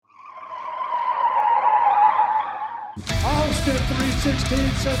Austin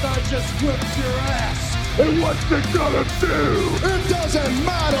 316 says I just whipped your ass. And what's it gonna do? It doesn't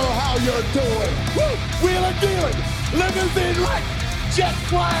matter how you're doing. Woo! Wheeling dealing, limousine right, jet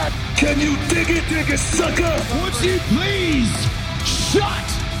flying. Can you dig it, sucker? Would you please shut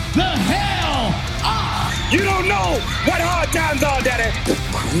the hell up? You don't know what hard times are, Daddy. The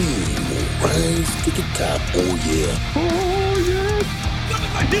cream will rise to the top, oh yeah. Oh yeah. Look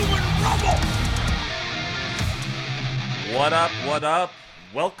at the human rumble. What up?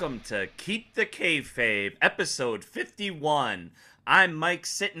 Welcome to Keep the Kayfabe, episode 51. I'm Mike,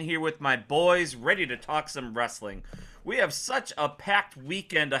 sitting here with my boys, ready to talk some wrestling. We have such a packed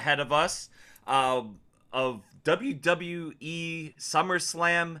weekend ahead of us of WWE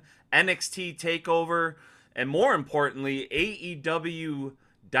SummerSlam, NXT TakeOver, and more importantly, AEW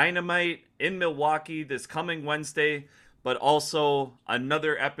Dynamite in Milwaukee this coming Wednesday, but also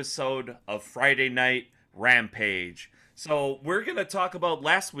another episode of Friday Night Rampage. So we're going to talk about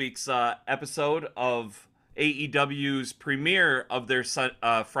last week's episode of AEW's premiere of their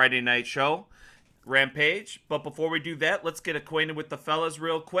Friday night show, Rampage. But before we do that, let's get acquainted with the fellas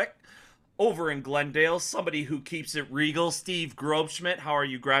real quick. Over in Glendale, somebody who keeps it regal, Steve Grobschmidt. How are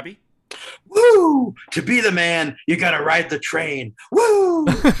you, Grabby? Woo! To be the man, you gotta ride the train. Woo!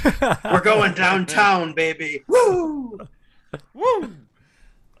 We're going downtown, baby. Woo! Woo!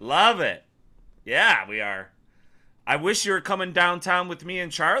 Love it. Yeah, we are. I wish you were coming downtown with me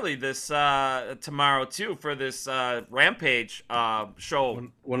and Charlie this tomorrow too for this Rampage show.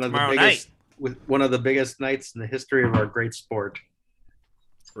 One of the biggest, with one of the biggest nights in the history of our great sport.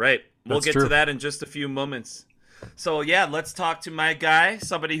 Right. We'll That's get true. to that in just a few moments. So yeah, let's talk to my guy,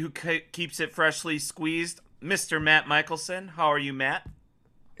 somebody who keeps it freshly squeezed, Mr. Matt Michelson. How are you, Matt?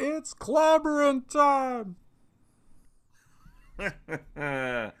 It's clobbering time.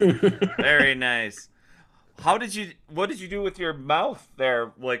 Very nice. What did you do with your mouth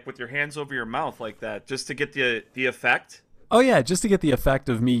there, like with your hands over your mouth like that, just to get the effect? Oh yeah, just to get the effect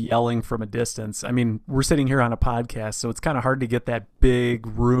of me yelling from a distance. I mean, we're sitting here on a podcast, so it's kind of hard to get that big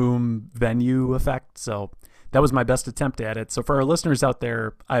room venue effect. So that was my best attempt at it. So for our listeners out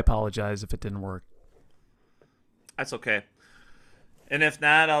there, I apologize if it didn't work. That's okay. And if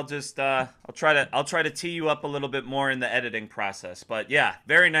not, I'll just I'll try to tee you up a little bit more in the editing process. But yeah,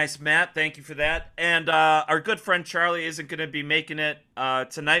 very nice, Matt. Thank you for that. And our good friend Charlie isn't going to be making it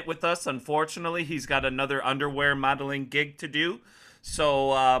tonight with us. Unfortunately, he's got another underwear modeling gig to do.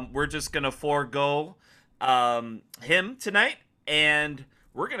 So we're just going to forego him tonight, and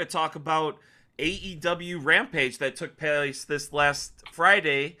we're going to talk about AEW Rampage that took place this last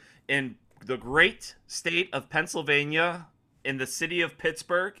Friday in the great state of Pennsylvania, in the city of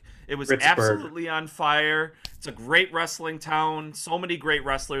Pittsburgh. It was absolutely on fire. It's a great wrestling town. So many great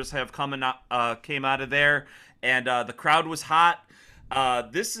wrestlers have came out of there, and the crowd was hot.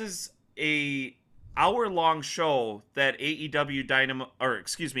 This is a hour-long show that AEW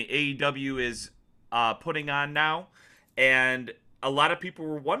is putting on now, and a lot of people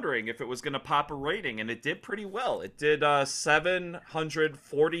were wondering if it was going to pop a rating, and it did pretty well. It did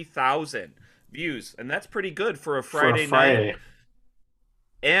 740,000 views, and that's pretty good for a Friday night,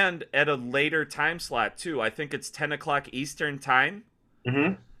 and at a later time slot too. I think it's 10 o'clock Eastern time.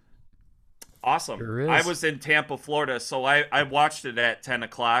 Mm-hmm. Awesome. Sure is. I was in Tampa, Florida, so I watched it at 10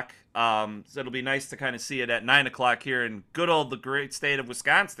 o'clock. So it'll be nice to kind of see it at 9 o'clock here in good old the great state of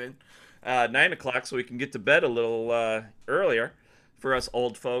Wisconsin. 9 o'clock, so we can get to bed a little earlier for us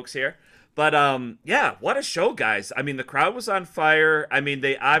old folks here. But, yeah, what a show, guys. I mean, the crowd was on fire. I mean,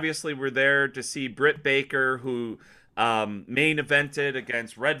 they obviously were there to see Britt Baker, who main evented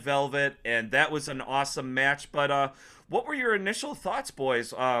against Red Velvet, and that was an awesome match. But what were your initial thoughts,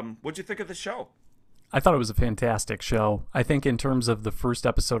 boys? What'd you think of the show? I thought it was a fantastic show. I think in terms of the first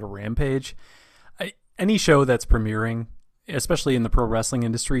episode of Rampage, any show that's premiering, especially in the pro wrestling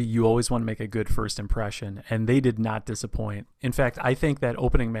industry, you always want to make a good first impression, and they did not disappoint. In fact, I think that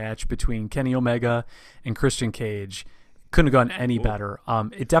opening match between Kenny Omega and Christian Cage couldn't have gone any better.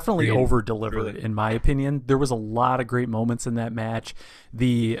 It definitely over-delivered, in my opinion. There was a lot of great moments in that match.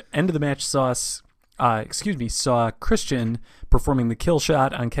 The end of the match saw Christian performing the kill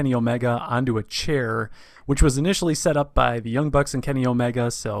shot on Kenny Omega onto a chair, which was initially set up by the Young Bucks and Kenny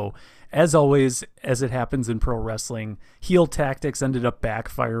Omega. So, as always, as it happens in pro wrestling, heel tactics ended up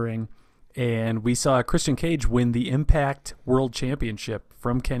backfiring, and we saw Christian Cage win the Impact World Championship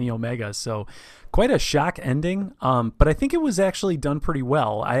from Kenny Omega. So, quite a shock ending, but I think it was actually done pretty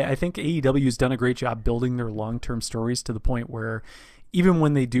well. I think AEW's done a great job building their long-term stories to the point where even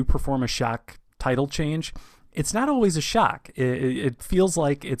when they do perform a shock title change, it's not always a shock. It feels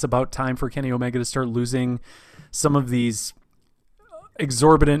like it's about time for Kenny Omega to start losing some of these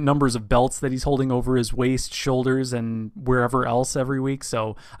exorbitant numbers of belts that he's holding over his waist, shoulders, and wherever else every week.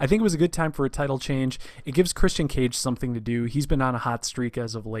 So I think it was a good time for a title change. It gives Christian Cage something to do. He's been on a hot streak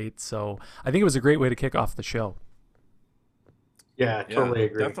as of late, so I think it was a great way to kick off the show. Yeah, totally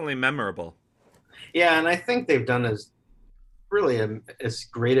agree. Definitely memorable. Yeah, and I think they've done as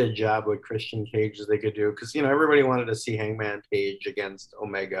great a job with Christian Cage as they could do, because everybody wanted to see Hangman Page against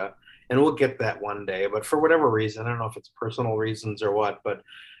Omega, and we'll get that one day. But for whatever reason, I don't know if it's personal reasons or what, but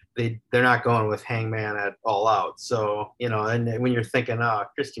they're not going with Hangman at All Out. So and when you're thinking,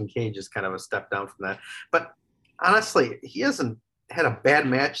 Christian Cage is kind of a step down from that. But honestly, he hasn't had a bad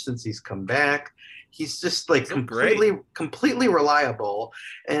match since he's come back. He's just like completely reliable.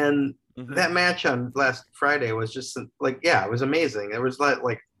 And that match on last Friday was just it was amazing. There was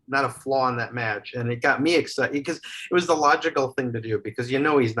like not a flaw in that match, and it got me excited because it was the logical thing to do, because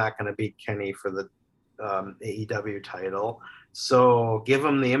he's not going to beat Kenny for the AEW title. So give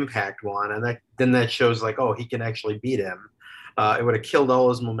him the Impact one, and that shows he can actually beat him. It would have killed all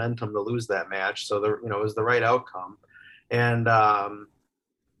his momentum to lose that match. So it was the right outcome. And I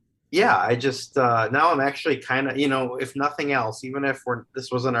just now I'm actually kind of, if nothing else, even if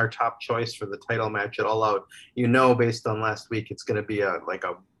this wasn't our top choice for the title match at All Out, based on last week, it's going to be a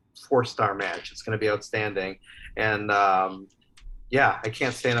 4-star match. It's going to be outstanding. And I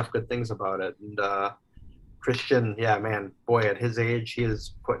can't say enough good things about it. And Christian, man, boy, at his age,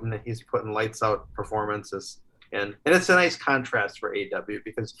 he's putting lights out performances. And it's a nice contrast for AEW,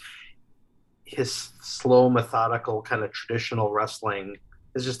 because his slow, methodical, kind of traditional wrestling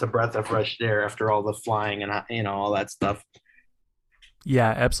is just a breath of fresh air after all the flying and all that stuff.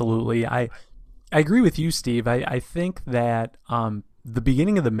 Yeah, absolutely. I agree with you, Steve. I think that the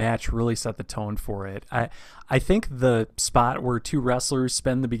beginning of the match really set the tone for it. I think the spot where two wrestlers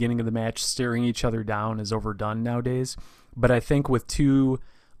spend the beginning of the match staring each other down is overdone nowadays. But I think with two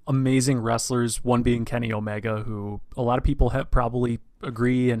amazing wrestlers, one being Kenny Omega, who a lot of people have probably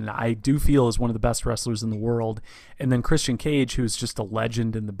agree, and I do feel is one of the best wrestlers in the world, and then Christian Cage, who's just a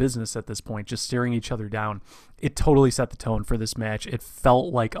legend in the business at this point, just staring each other down. It totally set the tone for this match. It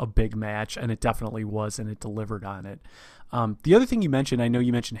felt like a big match, and it definitely was, and it delivered on it. The other thing you mentioned, I know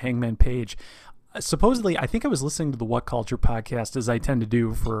you mentioned Hangman Page. Supposedly, I think I was listening to the What Culture podcast, as I tend to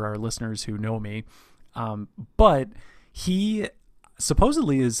do for our listeners who know me, but he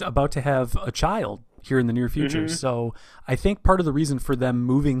supposedly is about to have a child here in the near future. So I think part of the reason for them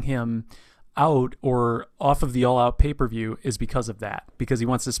moving him out or off of the All Out pay-per-view is because of that, because he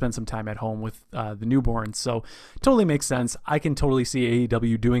wants to spend some time at home with the newborn. So totally makes sense. I can totally see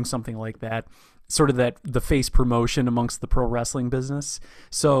AEW doing something like that, sort of the face promotion amongst the pro wrestling business.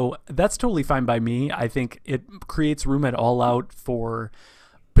 So that's totally fine by me. I think it creates room at All Out for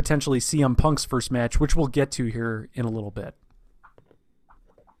potentially CM Punk's first match, which we'll get to here in a little bit.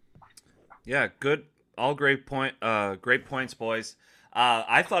 Yeah, good. All great points, boys.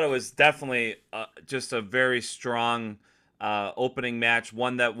 I thought it was definitely just a very strong opening match,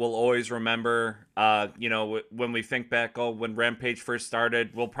 one that we'll always remember. When we think back, when Rampage first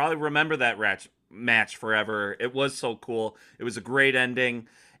started, we'll probably remember that match forever. It was so cool. It was a great ending,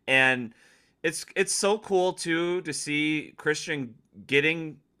 and it's so cool too to see Christian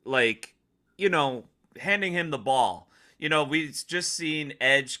getting handing him the ball. We've just seen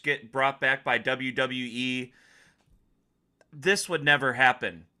Edge get brought back by WWE. This would never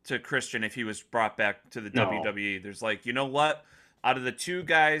happen to Christian if he was brought back to the WWE. There's what? Out of the two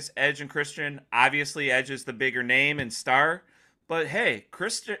guys, Edge and Christian, obviously Edge is the bigger name and star. But hey,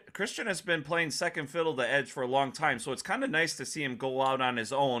 Christian has been playing second fiddle to Edge for a long time. So it's kind of nice to see him go out on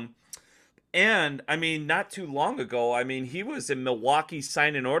his own. And, not too long ago, he was in Milwaukee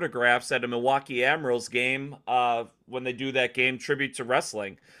signing autographs at a Milwaukee Admirals game when they do that game, Tribute to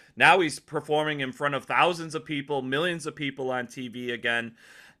Wrestling. Now he's performing in front of thousands of people, millions of people on TV again.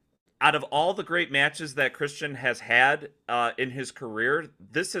 Out of all the great matches that Christian has had in his career,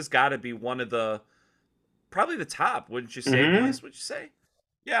 this has got to be one of probably the top, wouldn't you say, boys? Would you say?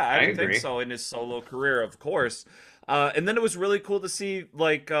 Yeah, I would think so, in his solo career, of course. And then it was really cool to see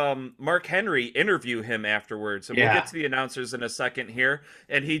Mark Henry interview him afterwards. And we'll get to the announcers in a second here.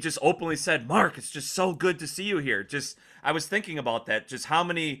 And he just openly said, "Mark, it's just so good to see you here." I was thinking about that. Just how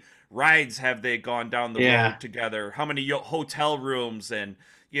many rides have they gone down the road together? How many hotel rooms and,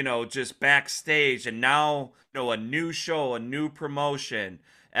 just backstage. And now, a new show, a new promotion.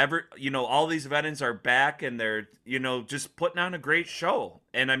 All these veterans are back and they're, just putting on a great show.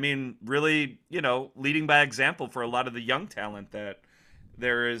 And really, leading by example for a lot of the young talent that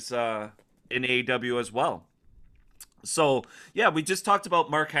there is in AEW as well. So, yeah, we just talked about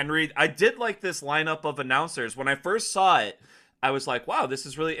Mark Henry. I did like this lineup of announcers. When I first saw it, I was like, wow, this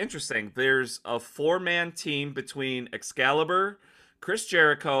is really interesting. There's a 4-man team between Excalibur, Chris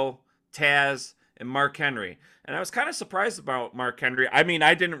Jericho, Taz, and Mark Henry. And I was kind of surprised about Mark Henry. I mean,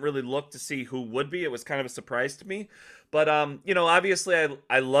 I didn't really look to see who would be. It was kind of a surprise to me. But obviously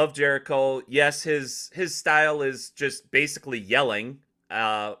I love Jericho. Yes, his style is just basically yelling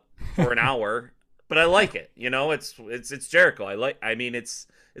for an hour, but I like it. It's Jericho.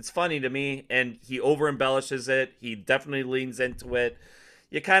 It's funny to me, and he over embellishes it. He definitely leans into it.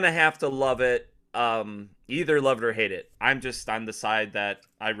 You kind of have to love it. Either love it or hate it. I'm just on the side that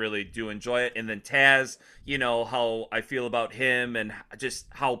I really do enjoy it. And then Taz, how I feel about him and just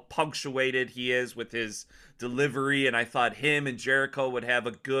how punctuated he is with his delivery. And I thought him and Jericho would have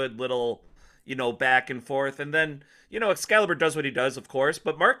a good little, back and forth. And then, Excalibur does what he does, of course.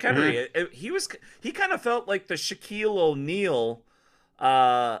 But Mark Henry, he kind of felt like the Shaquille O'Neal,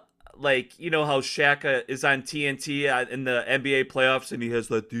 like, how Shaq is on TNT in the NBA playoffs, and he has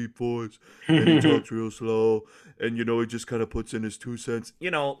that deep voice, and he talks real slow, and, he just kind of puts in his 2 cents.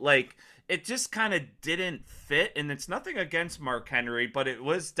 Like, it just kind of didn't fit, and it's nothing against Mark Henry, but it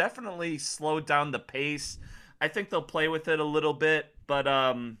was definitely slowed down the pace. I think they'll play with it a little bit, but,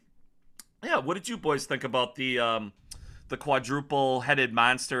 yeah, what did you boys think about the quadruple-headed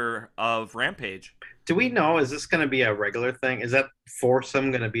monster of Rampage? Do we know, is this going to be a regular thing? Is that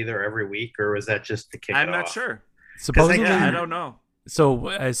foursome going to be there every week, or is that just to kick it off? I'm not sure. Supposedly, I don't know.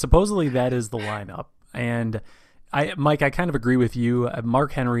 So supposedly that is the lineup. And Mike, I kind of agree with you.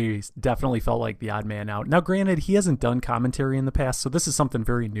 Mark Henry definitely felt like the odd man out. Now, granted, he hasn't done commentary in the past, so this is something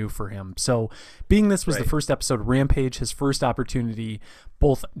very new for him. So being this was the first episode of Rampage, his first opportunity,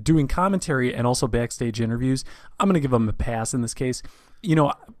 both doing commentary and also backstage interviews, I'm going to give him a pass in this case.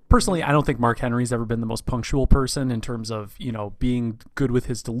 Personally, I don't think Mark Henry's ever been the most punctual person in terms of, being good with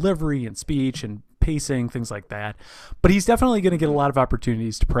his delivery and speech and pacing, things like that. But he's definitely going to get a lot of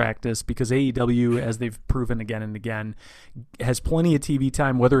opportunities to practice because AEW, as they've proven again and again, has plenty of TV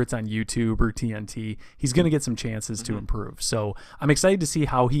time, whether it's on YouTube or TNT. He's going to get some chances to improve. So I'm excited to see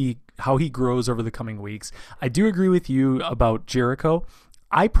how he grows over the coming weeks. I do agree with you about Jericho.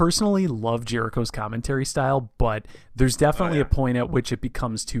 I personally love Jericho's commentary style, but there's definitely a point at which it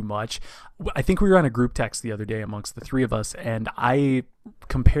becomes too much. I think we were on a group text the other day amongst the three of us, and I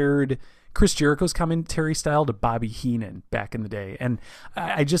compared Chris Jericho's commentary style to Bobby Heenan back in the day. And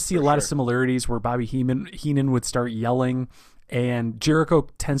I just see a lot of similarities where Bobby Heenan would start yelling, and Jericho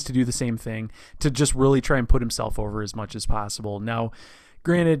tends to do the same thing to just really try and put himself over as much as possible. Now,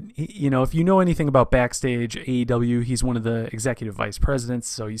 granted, if you know anything about backstage AEW, he's one of the executive vice presidents.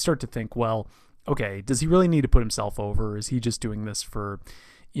 So you start to think, well, okay, does he really need to put himself over? Or is he just doing this for,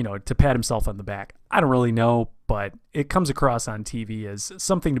 to pat himself on the back? I don't really know, but it comes across on TV as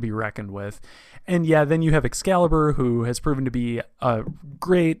something to be reckoned with. And yeah, then you have Excalibur, who has proven to be a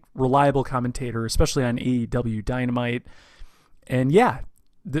great, reliable commentator, especially on AEW Dynamite. And yeah,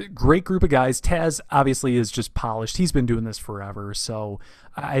 the great group of guys. Taz obviously is just polished. He's been doing this forever. So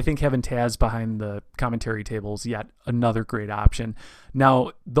I think having Taz behind the commentary table is yet another great option.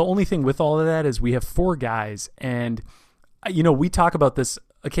 Now, the only thing with all of that is we have 4 guys, and we talk about this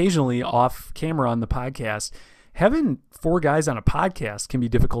occasionally off camera on the podcast. Having 4 guys on a podcast can be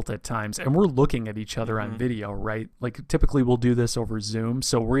difficult at times, and we're looking at each other on video, right? Like typically we'll do this over Zoom,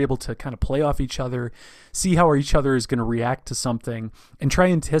 so we're able to kind of play off each other, see how each other is going to react to something, and try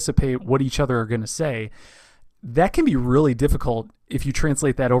and anticipate what each other are going to say. That can be really difficult if you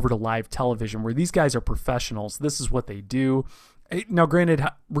translate that over to live television, where these guys are professionals. This is what they do. Now, granted,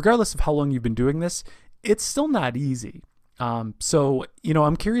 regardless of how long you've been doing this, it's still not easy. So,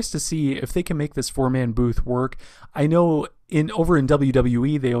 I'm curious to see if they can make this 4-man booth work. I know over in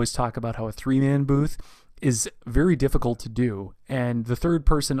WWE, they always talk about how a 3-man booth is very difficult to do. And the third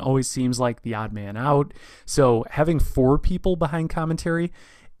person always seems like the odd man out. So having 4 people behind commentary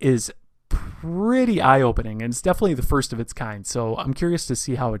is pretty eye-opening, and it's definitely the first of its kind. So I'm curious to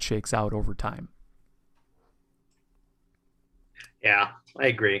see how it shakes out over time. Yeah, I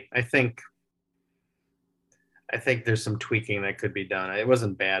agree. I think there's some tweaking that could be done. It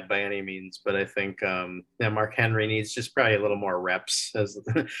wasn't bad by any means, but I think Mark Henry needs just probably a little more reps.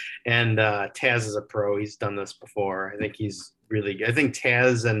 And Taz is a pro. He's done this before. I think he's really good. I think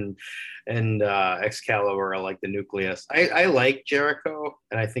Taz and Excalibur are like the nucleus. I like Jericho,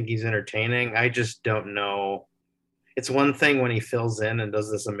 and I think he's entertaining. I just don't know. It's one thing when he fills in and does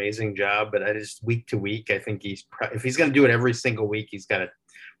this amazing job, but I just week to week, I think if he's going to do it every single week, he's got to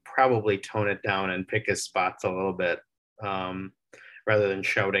probably tone it down and pick his spots a little bit rather than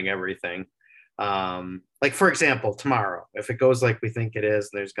shouting everything. like, for example, tomorrow, if it goes like we think it is,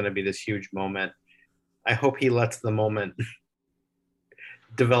 and there's going to be this huge moment, I hope he lets the moment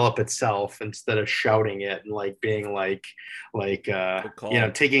develop itself instead of shouting it and like being like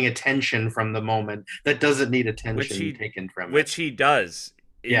taking attention from the moment that doesn't need attention taken from it. Which he does.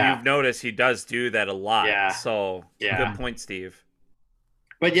 Yeah. You've noticed he does do that a lot. Yeah. So Yeah. good point, Steve.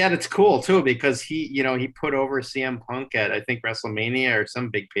 But yet it's cool too, because he put over CM Punk at, I think, WrestleMania or some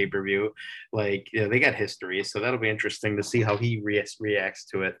big pay-per-view. Like, they got history, so that'll be interesting to see how he reacts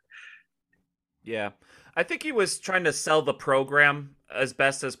to it. Yeah. I think he was trying to sell the program as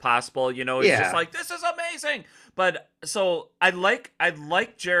best as possible. It's just like, this is amazing. But so I like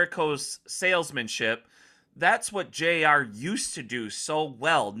Jericho's salesmanship. That's what JR used to do so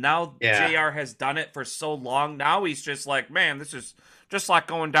well. Now JR has done it for so long. Now he's just like, man, this is just like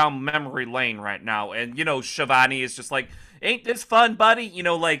going down memory lane right now. And, Shivani is just like, ain't this fun, buddy?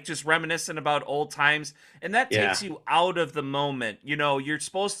 Like just reminiscing about old times. And that takes you out of the moment. You're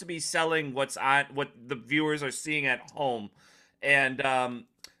supposed to be selling what the viewers are seeing at home. And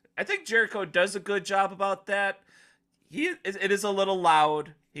I think Jericho does a good job about that. It is a little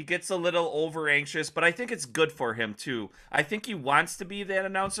loud. He gets a little over anxious, but I think it's good for him too. I think he wants to be that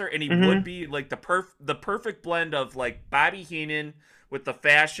announcer, and he would be like the perfect blend of like Bobby Heenan with the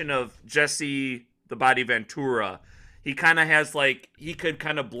fashion of Jesse the Body Ventura. He kind of has he could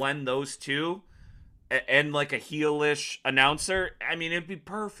kind of blend those two, and like a heelish announcer. I mean, it'd be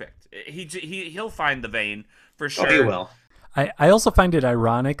perfect. He'll find the vein for sure. Oh, he will. I also find it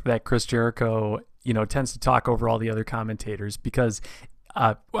ironic that Chris Jericho, tends to talk over all the other commentators, because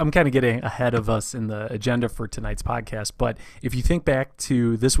I'm kind of getting ahead of us in the agenda for tonight's podcast. But if you think back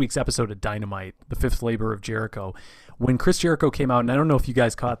to this week's episode of Dynamite, the fifth labor of Jericho, when Chris Jericho came out, and I don't know if you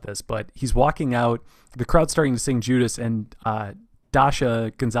guys caught this, but he's walking out, the crowd's starting to sing Judas, and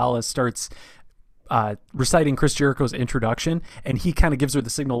Dasha Gonzalez starts reciting Chris Jericho's introduction, and he kind of gives her the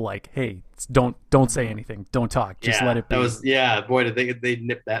signal like, hey, don't say anything, don't talk, just let it be. Boy, did they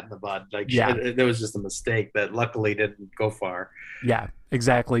nip that in the bud. There was just a mistake that luckily didn't go far. Yeah,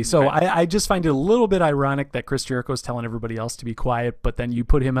 exactly. So I just find it a little bit ironic that Chris Jericho's telling everybody else to be quiet, but then you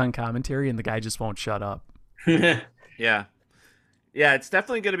put him on commentary and the guy just won't shut up. Yeah, it's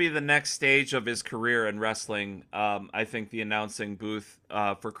definitely going to be the next stage of his career in wrestling. I think the announcing booth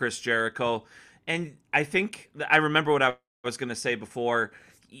for Chris Jericho. And I think I remember what I was going to say before.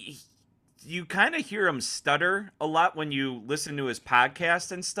 You kind of hear him stutter a lot when you listen to his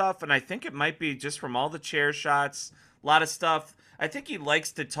podcast and stuff. And I think it might be just from all the chair shots, a lot of stuff. I think he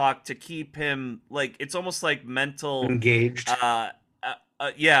likes to talk to keep him it's almost like mental engaged.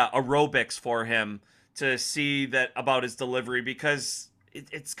 Aerobics for him to see that about his delivery, because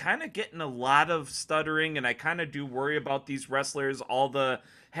it's kind of getting a lot of stuttering. And I kind of do worry about these wrestlers, all the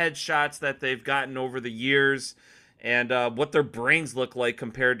headshots that they've gotten over the years, and what their brains look like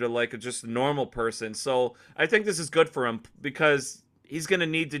compared to just a normal person. So I think this is good for him, because he's gonna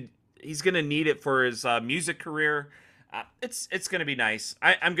need it for his music career. It's gonna be nice.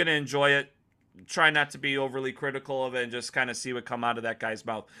 I'm gonna enjoy it. Try not to be overly critical of it and just kind of see what come out of that guy's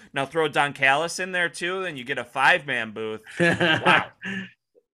mouth. Now throw Don Callis in there too, and you get a 5-man booth. Wow,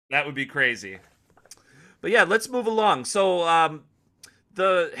 that would be crazy. But yeah, let's move along. So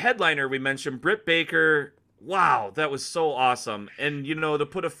the headliner we mentioned, Britt Baker. Wow, that was so awesome. And to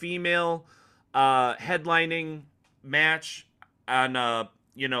put a female headlining match on an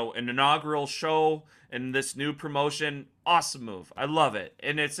inaugural show in this new promotion, awesome move. I love it.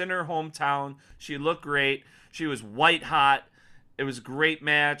 And it's in her hometown. She looked great. She was white hot. It was a great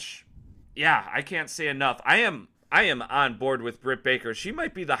match. Yeah, I can't say enough. I am on board with Britt Baker. She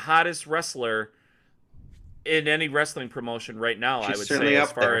might be the hottest wrestler in any wrestling promotion right now. She's I would say,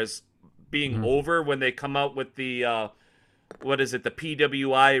 as far there. as being over when they come out with the the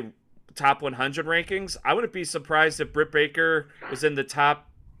PWI top 100 rankings. I wouldn't be surprised if Britt Baker was in the top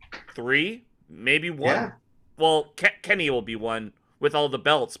 3, maybe 1. Yeah. Well, Kenny will be 1 with all the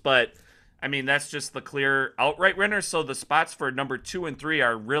belts, but I mean, that's just the clear outright winner. So the spots for number 2 and 3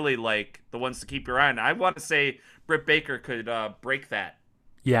 are really the ones to keep your eye on. I want to say Britt Baker could break that.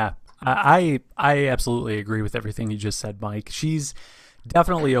 Yeah, I absolutely agree with everything you just said, Mike. She's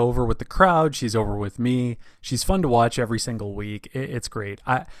definitely over with the crowd. She's over with me. She's fun to watch every single week. It's great.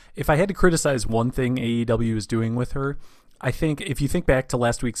 If I had to criticize one thing AEW is doing with her, I think if you think back to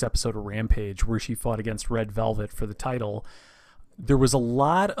last week's episode of Rampage, where she fought against Red Velvet for the title, there was a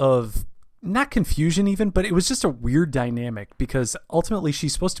lot of not confusion even, but it was just a weird dynamic because ultimately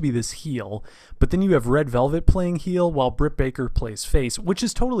she's supposed to be this heel, but then you have Red Velvet playing heel while Britt Baker plays face, which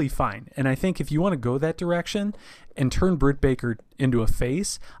is totally fine. And I think if you want to go that direction and turn Britt Baker into a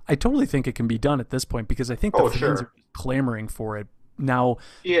face, I totally think it can be done at this point because I think the fans are clamoring for it. Now,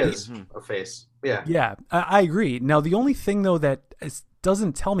 he is a face. Yeah. Yeah, I agree. Now, the only thing, though, that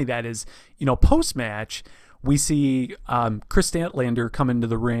doesn't tell me that is, post-match, we see Chris Statlander come into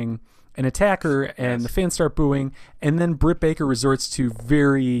the ring and attack her, and the fans start booing, and then Britt Baker resorts to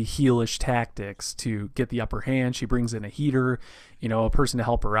very heelish tactics to get the upper hand. She brings in a heater, a person to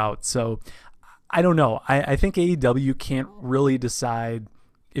help her out. So, I don't know. I think AEW can't really decide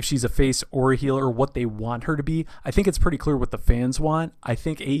if she's a face or a heel or what they want her to be. I think it's pretty clear what the fans want. I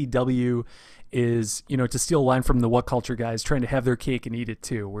think AEW is, to steal a line from the What Culture guys, trying to have their cake and eat it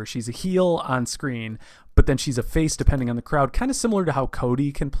too, where she's a heel on screen, but then she's a face depending on the crowd, kind of similar to how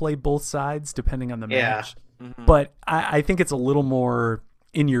Cody can play both sides depending on the match. Mm-hmm. But I think it's a little more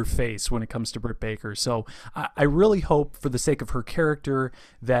in your face when it comes to Britt Baker. So I really hope for the sake of her character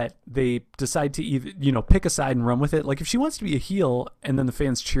that they decide to either, pick a side and run with it. Like if she wants to be a heel and then the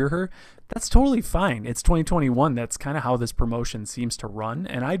fans cheer her, that's totally fine. It's 2021. That's kind of how this promotion seems to run.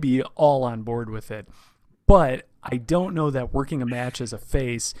 And I'd be all on board with it. But I don't know that working a match as a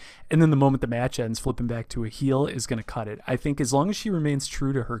face and then the moment the match ends, flipping back to a heel is going to cut it. I think as long as she remains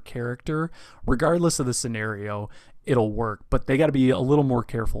true to her character, regardless of the scenario, it'll work. But they got to be a little more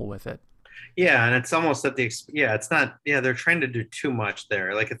careful with it. Yeah, and it's almost at the it's not. Yeah, they're trying to do too much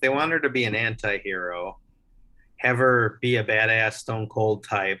there. Like if they want her to be an anti-hero, have her be a badass Stone Cold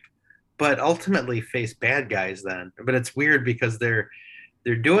type, but ultimately face bad guys then. But it's weird because they're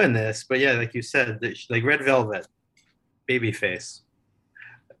doing this, but yeah, like you said, like Red Velvet, babyface.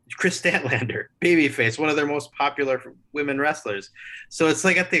 Chris Statlander, babyface, one of their most popular women wrestlers. So it's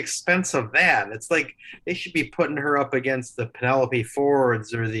like at the expense of that. It's like they should be putting her up against the Penelope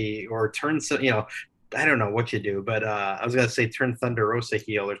Fords or turn some, I don't know what you do, but I was gonna say turn Thunder Rosa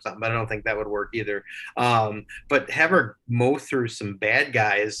heel or something, but I don't think that would work either. But have her mow through some bad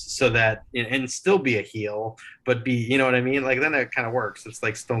guys so that and still be a heel, but be, you know what I mean? Like then it kind of works. It's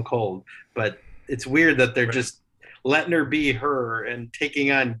like Stone Cold, but it's weird that they're just letting her be her and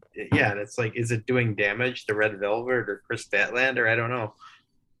taking on. Yeah, and it's like, is it doing damage to Red Velvet or Chris Statlander? I don't know.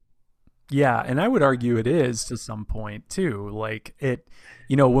 Yeah, and I would argue it is to some point too. Like it,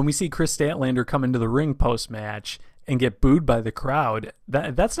 when we see Chris Statlander come into the ring post-match and get booed by the crowd,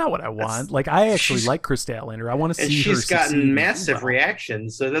 that's not what I want. Like I actually like Chris Statlander. I want to see her. She's gotten massive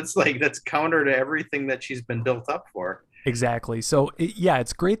reactions, so that's counter to everything that she's been built up for. Exactly. So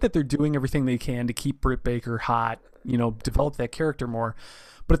it's great that they're doing everything they can to keep Britt Baker hot, develop that character more.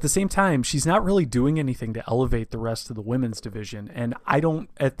 But at the same time, she's not really doing anything to elevate the rest of the women's division. And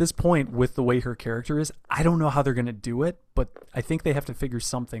at this point, with the way her character is, I don't know how they're going to do it, but I think they have to figure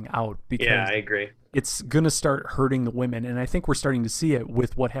something out because I agree. It's going to start hurting the women. And I think we're starting to see it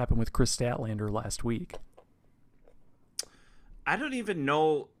with what happened with Chris Statlander last week. I don't even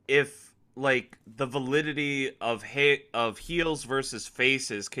know if like the validity of heels versus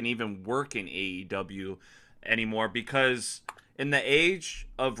faces can even work in AEW anymore, because in the age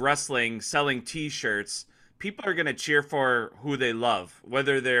of wrestling selling t-shirts, people are going to cheer for who they love,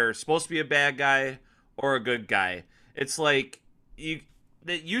 whether they're supposed to be a bad guy or a good guy. It's like it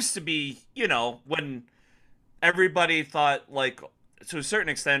used to be, when everybody thought, like, to a certain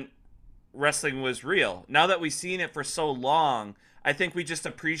extent, wrestling was real. Now that we've seen it for so long, I think we just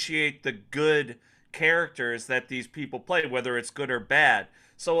appreciate the good characters that these people play, whether it's good or bad.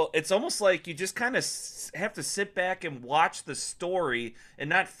 So it's almost like you just kind of have to sit back and watch the story and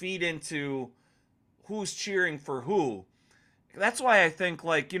not feed into who's cheering for who. That's why I think,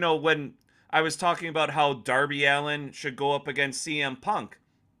 like, when I was talking about how Darby Allin should go up against CM Punk,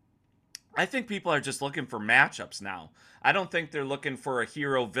 I think people are just looking for matchups now. I don't think they're looking for a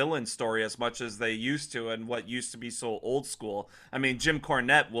hero-villain story as much as they used to, and what used to be so old school. I mean, Jim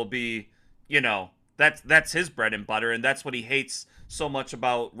Cornette will be, that's his bread and butter, and that's what he hates so much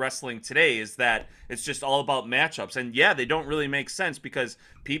about wrestling today, is that it's just all about matchups. And yeah, they don't really make sense because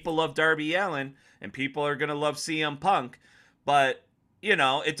people love Darby Allin and people are going to love CM Punk, but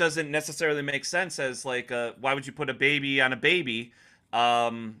it doesn't necessarily make sense as like why would you put a baby on a baby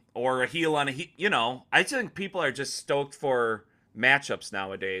or a heel on a heel? I think people are just stoked for matchups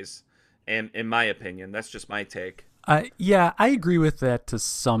nowadays, and in my opinion, that's just my take. Yeah, I agree with that to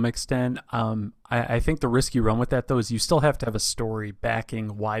some extent. I think the risk you run with that, though, is you still have to have a story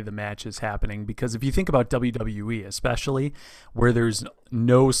backing why the match is happening. Because if you think about WWE, especially, where there's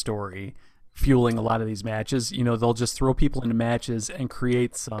no story fueling a lot of these matches, they'll just throw people into matches and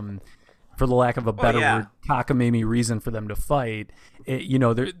create some for the lack of a better yeah. word, cockamamie reason for them to fight, you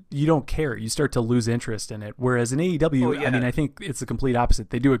don't care. You start to lose interest in it. Whereas in AEW, I mean, I think it's the complete opposite.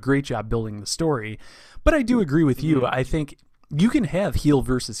 They do a great job building the story. But I do agree with you. I think you can have heel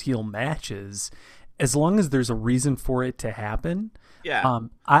versus heel matches as long as there's a reason for it to happen. Yeah.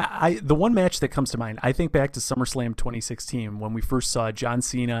 The one match that comes to mind, I think back to SummerSlam 2016 when we first saw John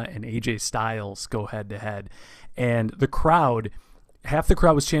Cena and AJ Styles go head to head, and the crowd, half the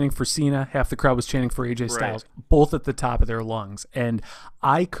crowd was chanting for Cena, half the crowd was chanting for AJ Styles, both at the top of their lungs. And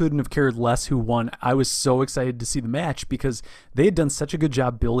I couldn't have cared less who won. I was so excited to see the match because they had done such a good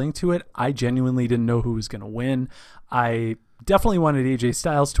job building to it. I genuinely didn't know who was going to win. I definitely wanted AJ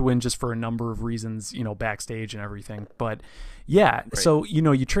Styles to win just for a number of reasons, backstage and everything. But yeah, so,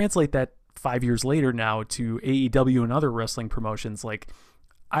 you translate that 5 years later now to AEW and other wrestling promotions. Like,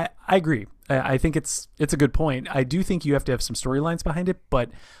 I agree. I think it's a good point. I do think you have to have some storylines behind it,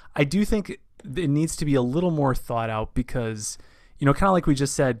 but I do think it needs to be a little more thought out because, kind of like we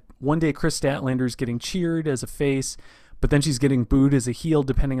just said, one day Chris Statlander's getting cheered as a face, but then she's getting booed as a heel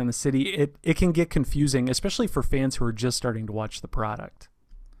depending on the city. It can get confusing, especially for fans who are just starting to watch the product.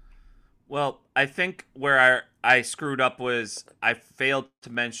 Well, I think where I screwed up was I failed to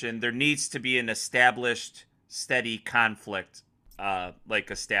mention there needs to be an established, steady conflict,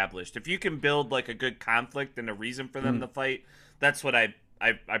 established. If you can build like a good conflict and a reason for them to fight, that's what I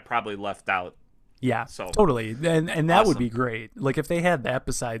probably left out. Yeah, so totally. And that would be great. Like if they had that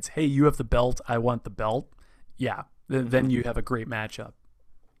besides, hey, you have the belt, I want the belt. Yeah, then you have a great matchup.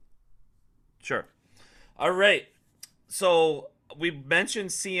 Sure. All right. So we mentioned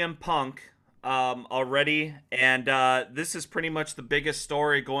CM Punk already, and this is pretty much the biggest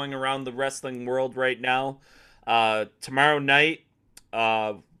story going around the wrestling world right now. Tomorrow night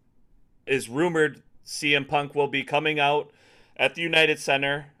is rumored CM Punk will be coming out at the United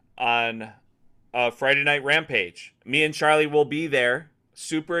Center on Friday Night Rampage. Me and Charlie will be there.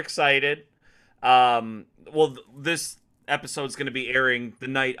 Super excited. This episode's going to be airing the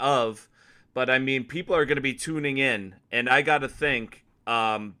night of, but I mean, people are going to be tuning in, and I got to think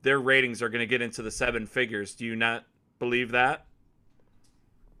their ratings are going to get into the 7 figures. Do you not believe that?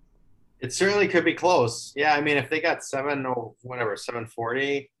 It certainly could be close. Yeah, I mean, if they got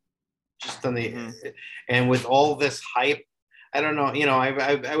 740, just on the, and with all this hype, I don't know,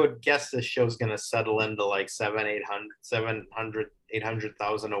 I would guess this show's going to settle into like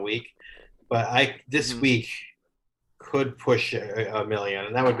 800,000 a week. But this week could push a million,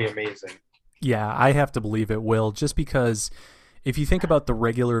 and that would be amazing. Yeah, I have to believe it will, just because if you think about the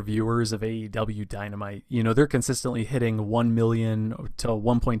regular viewers of AEW Dynamite, they're consistently hitting 1 million to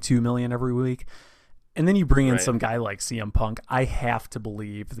 1.2 million every week. And then you bring in some guy like CM Punk. I have to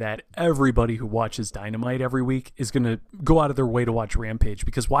believe that everybody who watches Dynamite every week is going to go out of their way to watch Rampage,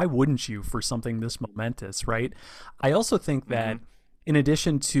 because why wouldn't you for something this momentous, right? I also think that in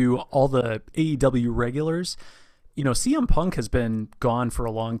addition to all the AEW regulars, CM Punk has been gone for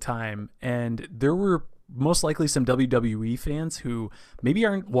a long time, and there were most likely some WWE fans who maybe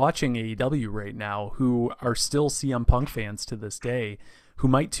aren't watching AEW right now who are still CM Punk fans to this day, who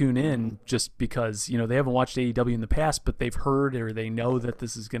might tune in just because, they haven't watched AEW in the past, but they've heard or they know that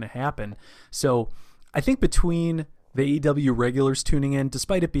this is going to happen. So I think between the AEW regulars tuning in,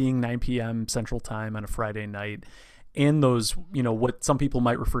 despite it being 9 p.m. Central Time on a Friday night, and those, what some people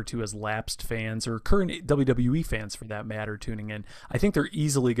might refer to as lapsed fans or current WWE fans for that matter tuning in, I think they're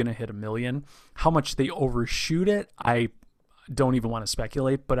easily going to hit 1 million. How much they overshoot it, I don't even want to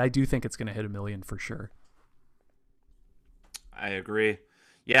speculate, but I do think it's going to hit 1 million for sure. I agree.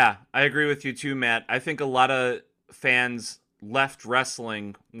 Yeah, I agree with you too, Matt. I think a lot of fans left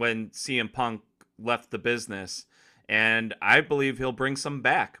wrestling when CM Punk left the business. And I believe he'll bring some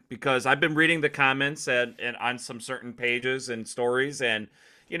back, because I've been reading the comments and on some certain pages and stories, and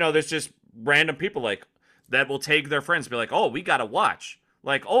there's just random people like that will take their friends, be like, "Oh, we gotta watch."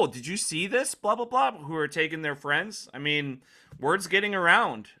 Like, "Oh, did you see this?" Blah blah blah. Who are taking their friends? I mean, word's getting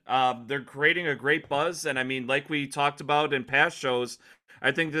around. They're creating a great buzz, and I mean, like we talked about in past shows,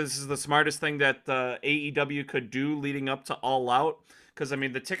 I think this is the smartest thing that AEW could do leading up to All Out, because I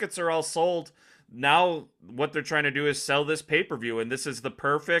mean, the tickets are all sold. Now what they're trying to do is sell this pay-per-view, and this is the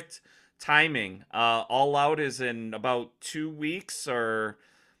perfect timing. All Out is in about 2 weeks or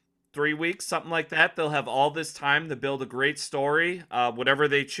 3 weeks, something like that. They'll have all this time to build a great story, whatever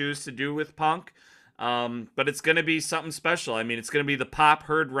they choose to do with Punk. But it's going to be something special. I mean, it's going to be the pop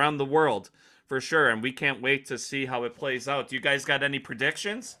heard around the world for sure, and we can't wait to see how it plays out. Do you guys got any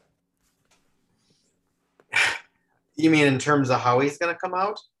predictions? You mean in terms of how he's going to come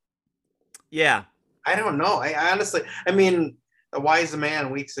out? Yeah. I don't know. I honestly, I mean, a wise man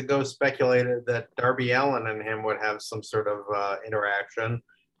weeks ago speculated that Darby Allin and him would have some sort of interaction.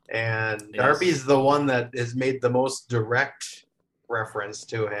 And Yes. Darby's the one that has made the most direct reference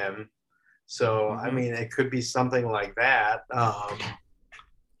to him. So, I mean, it could be something like that.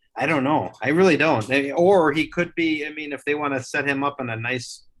 I don't know. I really don't. Or he could be, I mean, if they want to set him up in a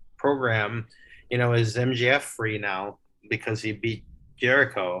nice program, you know, is MJF free now because he beat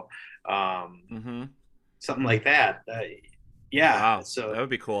Jericho? Something like that. Yeah. Wow. So that would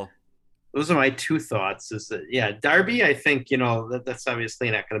be cool. those are my two thoughts. Is that, yeah, Darby, I think, you know, that's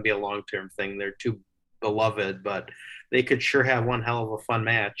obviously not going to be a long-term thing. They're too beloved, but they could sure have one hell of a fun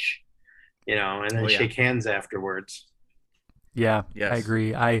match, you know, and then shake hands afterwards. Yeah, Yes. I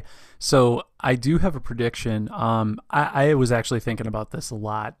agree. So I do have a prediction. I was actually thinking about this a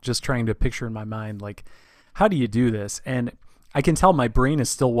lot, just trying to picture in my mind, like, how do you do this? And I can tell my brain is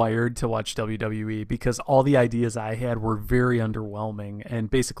still wired to watch WWE because all the ideas I had were very underwhelming, and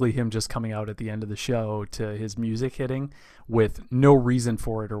basically him just coming out at the end of the show to his music hitting with no reason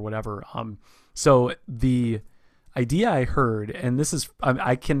for it or whatever. So the idea I heard, and this is,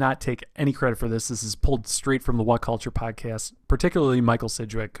 I cannot take any credit for this. This is pulled straight from the What Culture podcast, particularly Michael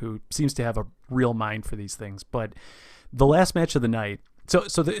Sidgwick, who seems to have a real mind for these things. But the last match of the night,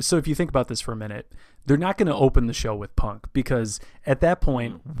 so if you think about this for a minute, they're not going to open the show with Punk because at that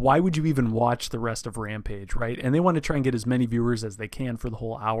point, why would you even watch the rest of Rampage, right? And they want to try and get as many viewers as they can for the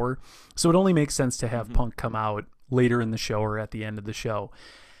whole hour. So it only makes sense to have Punk come out later in the show or at the end of the show.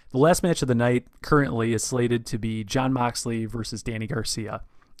 The last match of the night currently is slated to be Jon Moxley versus Danny Garcia.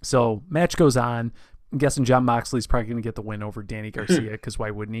 So match goes on. I'm guessing Jon Moxley's probably going to get the win over Danny Garcia because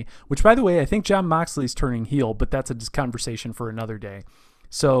why wouldn't he? Which, by the way, I think Jon Moxley's turning heel, but that's a conversation for another day.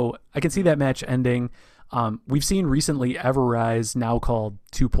 So I can see that match ending. We've seen recently Everrise, now called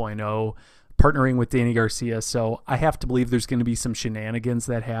 2.0, partnering with Danny Garcia. So I have to believe there's going to be some shenanigans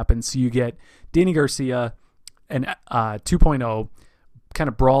that happen. So you get Danny Garcia and 2.0 kind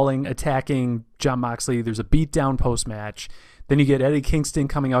of brawling, attacking Jon Moxley. There's a beatdown post-match. Then you get Eddie Kingston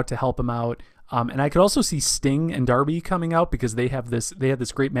coming out to help him out. And I could also see Sting and Darby coming out because they had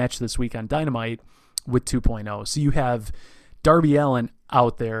this great match this week on Dynamite with 2.0. So you have Darby Allin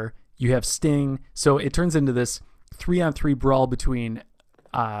out there. You have Sting. So it turns into this 3-on-3 brawl between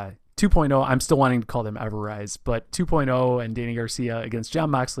 2.0. I'm still wanting to call them Everrise, but 2.0 and Danny Garcia against Jon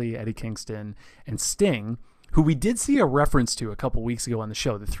Moxley, Eddie Kingston, and Sting, who we did see a reference to a couple weeks ago on the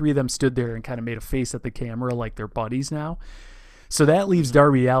show. The three of them stood there and kind of made a face at the camera like they're buddies now. So that leaves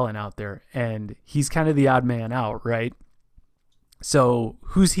Darby Allin out there, and he's kind of the odd man out, right? So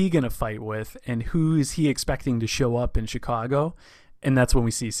who's he going to fight with, and who is he expecting to show up in Chicago? And that's when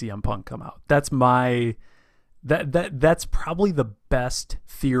we see CM Punk come out. That's that's probably the best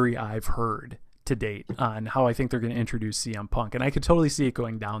theory I've heard to date on how I think they're going to introduce CM Punk. And I could totally see it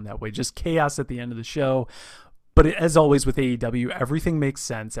going down that way. Just chaos at the end of the show. But as always with AEW, everything makes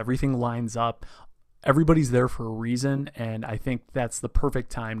sense. Everything lines up. Everybody's there for a reason. And I think that's the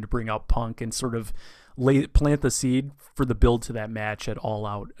perfect time to bring out Punk and sort of plant the seed for the build to that match at All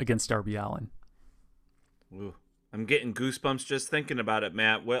Out against Darby Allin. Ooh, I'm getting goosebumps just thinking about it,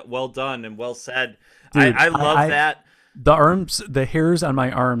 Matt. Well done and well said. Dude, I love that. The hairs on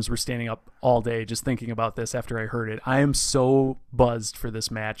my arms were standing up all day just thinking about this after I heard it. I am so buzzed for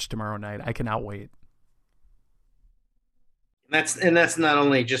this match tomorrow night. I cannot wait. That's not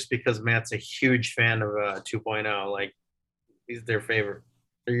only just because Matt's a huge fan of 2.0. Like, he's their favorite.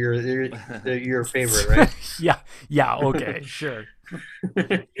 They're your favorite, right? yeah. Okay, sure.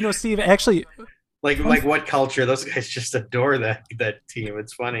 Steve, actually, like What Culture? Those guys just adore that team.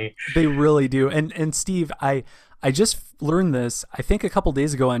 It's funny. They really do. And Steve, I just learned this, I think a couple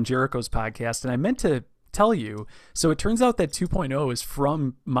days ago on Jericho's podcast, and I meant to tell you. So it turns out that 2.0 is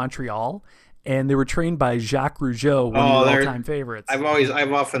from Montreal, and they were trained by Jacques Rougeau, one of your all-time favorites.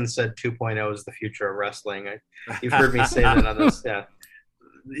 I've often said 2.0 is the future of wrestling. You've heard me say that on this. Yeah.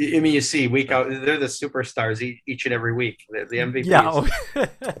 I mean, you see, week out, they're the superstars each and every week. They're the MVPs. Yeah.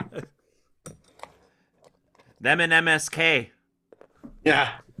 Them and MSK.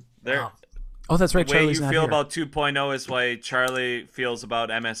 Yeah. They're. Wow. Oh, that's right. The way Charlie's you not feel here. about 2.0 is why Charlie feels about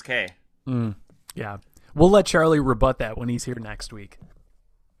MSK. Yeah. We'll let Charlie rebut that when he's here next week.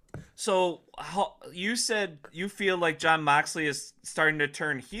 So you said you feel like Jon Moxley is starting to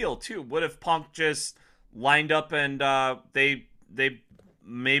turn heel too. What if Punk just lined up and they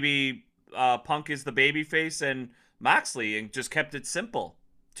maybe Punk is the babyface and Moxley and just kept it simple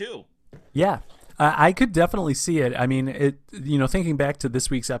too? Yeah. I could definitely see it. I mean, thinking back to this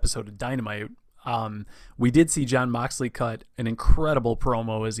week's episode of Dynamite, we did see Jon Moxley cut an incredible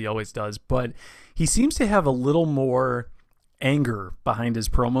promo as he always does, but he seems to have a little more anger behind his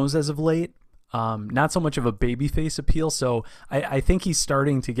promos as of late. Not so much of a babyface appeal. So I think he's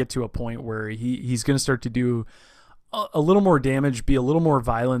starting to get to a point where he's going to start to do a little more damage, be a little more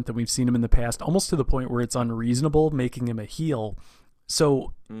violent than we've seen him in the past, almost to the point where it's unreasonable, making him a heel.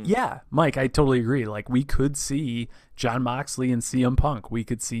 So yeah, Mike, I totally agree. Like, we could see Jon Moxley and CM Punk. We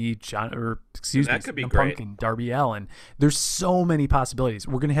could see CM Punk and Darby Allin. There's so many possibilities.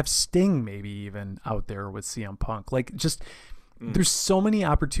 We're going to have Sting maybe even out there with CM Punk. Like, just there's so many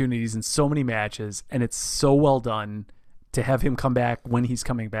opportunities and so many matches, and it's so well done to have him come back when he's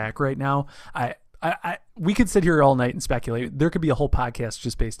coming back right now. We could sit here all night and speculate. There could be a whole podcast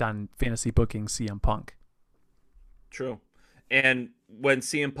just based on fantasy booking CM Punk. True. And when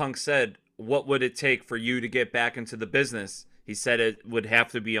CM Punk said, what would it take for you to get back into the business? He said it would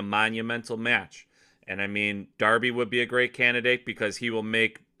have to be a monumental match. And I mean, Darby would be a great candidate because he will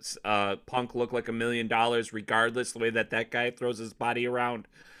make Punk look like $1 million regardless the way that guy throws his body around.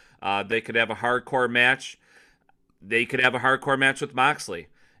 They could have a hardcore match. They could have a hardcore match with Moxley.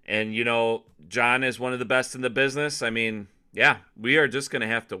 And, you know, John is one of the best in the business. I mean, yeah, we are just going to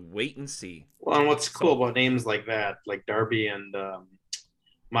have to wait and see. Well, and what's cool about names like that, like Darby and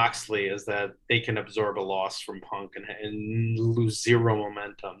Moxley, is that they can absorb a loss from Punk and lose zero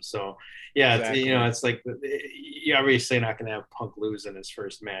momentum. So, yeah, exactly. It's like you're obviously not going to have Punk lose in his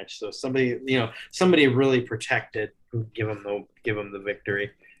first match. So somebody really protected who give him the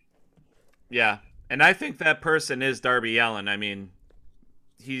victory. Yeah, and I think that person is Darby Allin. I mean,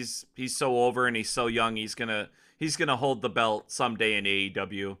 he's so over and he's so young. He's gonna hold the belt someday in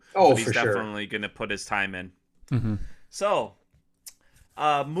AEW. Oh, he's for sure. Definitely gonna put his time in. Mm-hmm. So,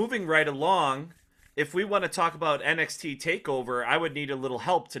 moving right along, if we want to talk about NXT TakeOver, I would need a little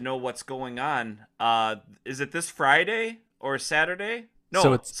help to know what's going on. Is it this Friday or Saturday? No,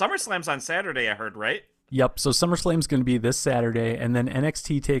 so SummerSlam's on Saturday, I heard, right? Yep. So SummerSlam's going to be this Saturday, and then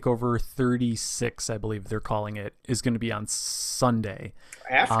NXT TakeOver 36, I believe they're calling it, is going to be on Sunday.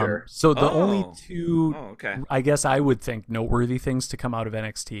 After. So the only two, okay, I guess I would think, noteworthy things to come out of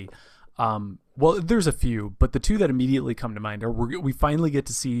NXT. Well, there's a few, but the two that immediately come to mind are we finally get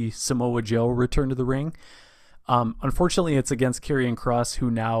to see Samoa Joe return to the ring. Unfortunately, it's against Karrion Kross, who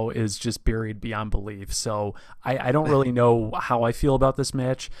now is just buried beyond belief. So I don't really know how I feel about this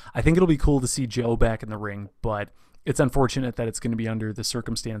match. I think it'll be cool to see Joe back in the ring, but it's unfortunate that it's going to be under the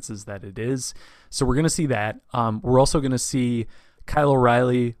circumstances that it is. So we're going to see that. We're also going to see Kyle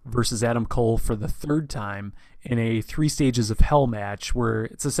O'Reilly versus Adam Cole for the third time in a 3 stages of hell match where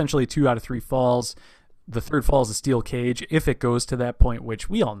it's essentially 2 out of 3 falls. The third fall is a steel cage if it goes to that point, which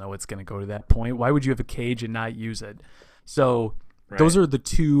we all know it's going to go to that point. Why would you have a cage and not use it? So Those are the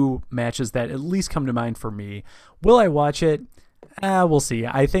 2 matches that at least come to mind for me. Will I watch it? We'll see.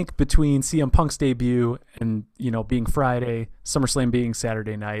 I think between CM Punk's debut and, being Friday, SummerSlam being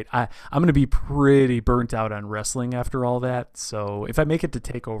Saturday night, I'm going to be pretty burnt out on wrestling after all that. So if I make it to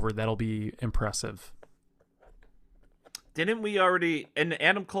TakeOver, that'll be impressive. Didn't we already, and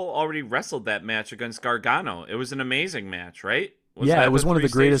Adam Cole already wrestled that match against Gargano. It was an amazing match, right? It was one of the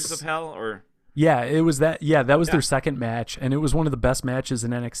greatest of hell, or? Yeah, it was that. Yeah, that was their second match, and it was one of the best matches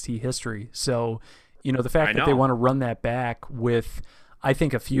in NXT history. So, the fact that they want to run that back with, I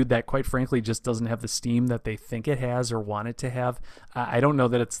think, a feud that, quite frankly, just doesn't have the steam that they think it has or want it to have, I don't know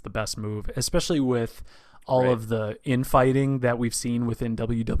that it's the best move, especially with all of the infighting that we've seen within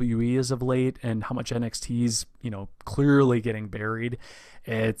WWE as of late and how much NXT's, clearly getting buried.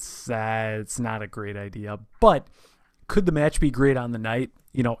 It's not a great idea. But could the match be great on the night?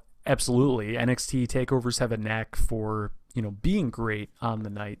 Absolutely. NXT takeovers have a knack for, being great on the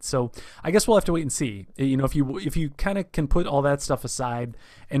night. So I guess we'll have to wait and see. If you kind of can put all that stuff aside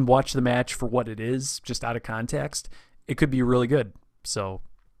and watch the match for what it is, just out of context, it could be really good. So,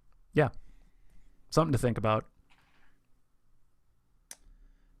 yeah. Something to think about.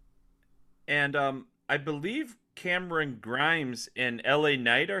 And I believe Cameron Grimes and LA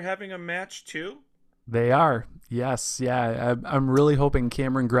Knight are having a match too. They are. Yes. Yeah. I'm really hoping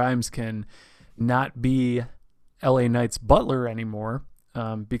Cameron Grimes can not be LA Knight's butler anymore,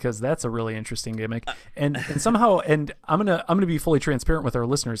 because that's a really interesting gimmick. And somehow, and I'm gonna be fully transparent with our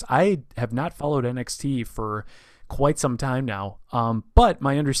listeners. I have not followed NXT for quite some time now. But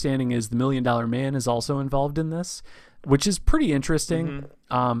my understanding is the $1 Million Man is also involved in this, which is pretty interesting.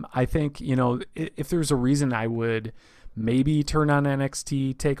 Mm-hmm. I think, if there's a reason I would maybe turn on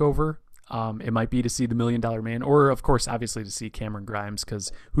NXT TakeOver, it might be to see the $1 Million Man, or of course, obviously to see Cameron Grimes,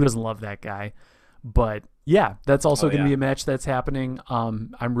 because who doesn't love that guy? But yeah, that's also going to be a match that's happening.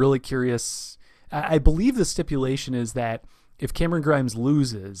 I'm really curious. I believe the stipulation is that if Cameron Grimes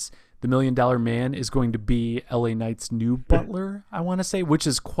loses, the $1 Million Man is going to be LA Knight's new butler, I want to say, which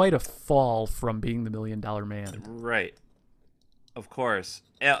is quite a fall from being the $1 Million Man. Right. Of course.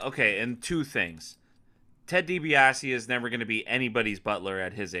 Okay, and two things. Ted DiBiase is never going to be anybody's butler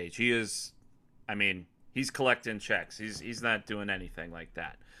at his age. He is, I mean, he's collecting checks. He's not doing anything like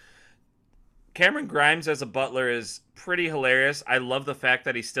that. Cameron Grimes as a butler is pretty hilarious. I love the fact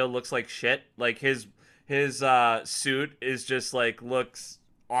that he still looks like shit. Like his suit is just like looks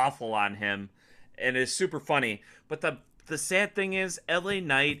awful on him and is super funny. But the sad thing is LA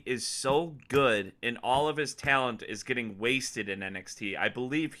Knight is so good and all of his talent is getting wasted in NXT. I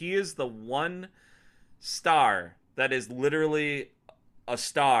believe he is the one star that is literally a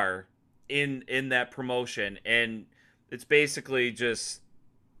star in that promotion, and it's basically just,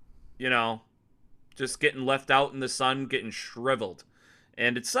 you know, just getting left out in the sun, getting shriveled,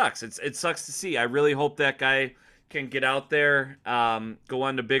 and it sucks. It sucks to see. I really hope that guy can get out there, go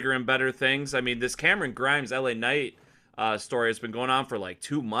on to bigger and better things. I mean, this Cameron Grimes LA Knight story has been going on for like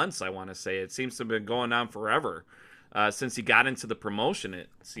 2 months, I want to say. It seems to have been going on forever since he got into the promotion, it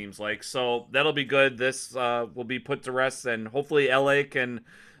seems like. So that'll be good. This will be put to rest, and hopefully LA can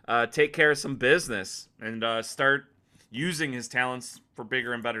take care of some business and start using his talents for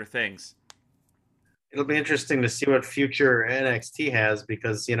bigger and better things. It'll be interesting to see what future NXT has,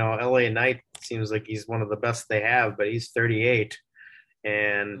 because, you know, LA Knight seems like he's one of the best they have, but he's 38.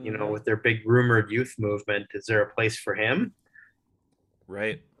 And, you know, with their big rumored youth movement, is there a place for him?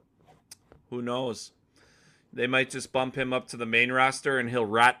 Right. Who knows? They might just bump him up to the main roster and he'll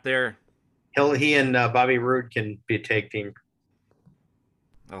rot there. He and Bobby Roode can be a tag team.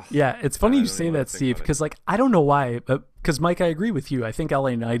 Oh, yeah, it's funny you say that, Steve, because like I don't know why, because Mike, I agree with you. I think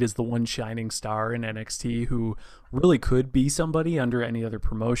LA Knight is the one shining star in NXT who really could be somebody under any other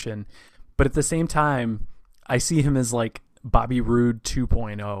promotion, but at the same time, I see him as like Bobby Roode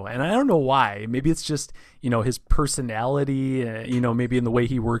 2.0, and I don't know why. Maybe it's just, you know, his personality, you know, maybe in the way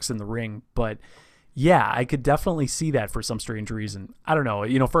he works in the ring, but yeah, I could definitely see that for some strange reason. I don't know,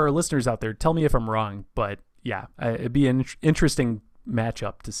 you know, for our listeners out there, tell me if I'm wrong, but yeah, it'd be an interesting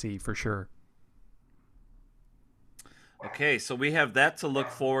matchup to see for sure. Okay, so we have that to look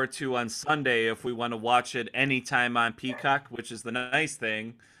forward to on Sunday if we want to watch it anytime on Peacock, which is the nice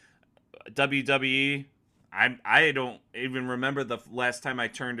thing. WWE, I don't even remember the last time I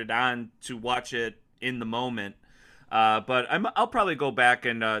turned it on to watch it in the moment. But I'll probably go back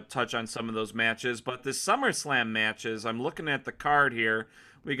and touch on some of those matches. But the SummerSlam matches, I'm looking at the card here.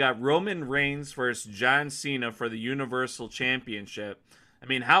 We got Roman Reigns versus John Cena for the Universal Championship. I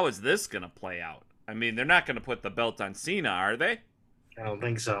mean, how is this going to play out? I mean, they're not going to put the belt on Cena, are they? I don't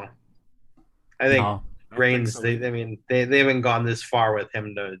think so. I think Reigns, they haven't gone this far with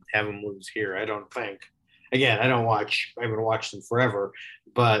him to have him lose here, I don't think. Again, I haven't watched him forever,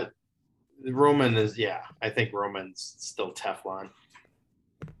 but Roman is, I think Roman's still Teflon.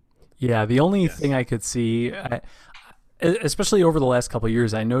 Yeah, the only thing I could see, especially over the last couple of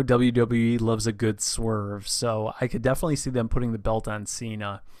years, I know WWE loves a good swerve, so I could definitely see them putting the belt on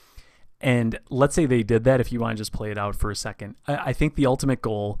Cena. And let's say they did that, if you want to just play it out for a second. I think the ultimate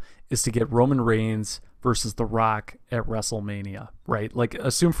goal is to get Roman Reigns versus The Rock at WrestleMania, right? Like,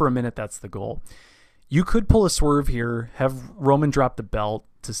 assume for a minute that's the goal. You could pull a swerve here, have Roman drop the belt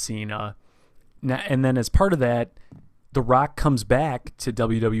to Cena, and then as part of that, The Rock comes back to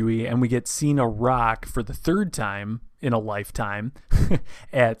WWE, and we get Cena Rock for the third time in a lifetime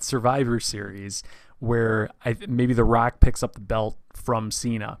at Survivor Series, where maybe The Rock picks up the belt from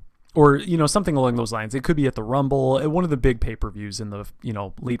Cena. Or, you know, something along those lines. It could be at the Rumble, at one of the big pay-per-views in the, you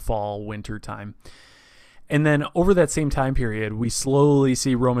know, late fall, winter time. And then over that same time period, we slowly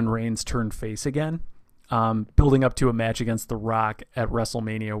see Roman Reigns turn face again, building up to a match against The Rock at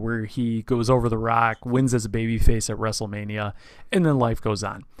WrestleMania, where he goes over The Rock, wins as a babyface at WrestleMania, and then life goes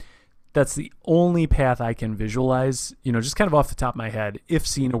on. That's the only path I can visualize, you know, just kind of off the top of my head, if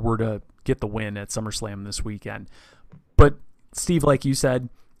Cena were to get the win at SummerSlam this weekend. But, Steve, like you said,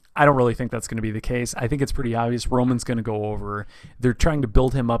 I don't really think that's going to be the case. I think it's pretty obvious Roman's going to go over. They're trying to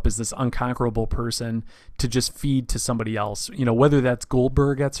build him up as this unconquerable person to just feed to somebody else. You know, whether that's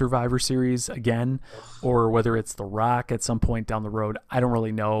Goldberg at Survivor Series again, or whether it's The Rock at some point down the road, I don't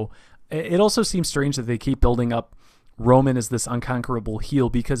really know. It also seems strange that they keep building up Roman as this unconquerable heel,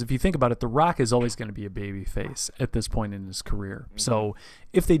 because if you think about it, The Rock is always going to be a baby face at this point in his career. Mm-hmm. So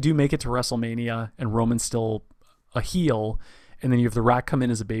if they do make it to WrestleMania and Roman's still a heel, and then you have The Rock come in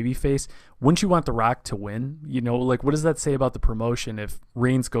as a babyface, wouldn't you want The Rock to win? You know, like, what does that say about the promotion if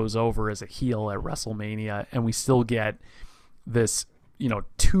Reigns goes over as a heel at WrestleMania and we still get this, you know,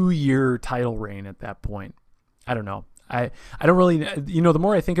 2-year title reign at that point? I don't know. I don't really, the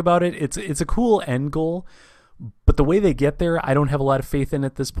more I think about it, it's a cool end goal, but the way they get there, I don't have a lot of faith in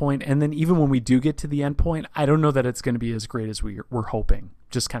at this point. And then even when we do get to the end point, I don't know that it's going to be as great as we're hoping,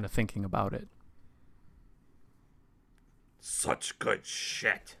 just kind of thinking about it. Such good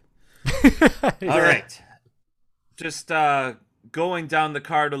shit. All right. Just going down the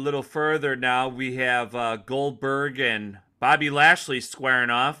card a little further now, we have Goldberg and Bobby Lashley squaring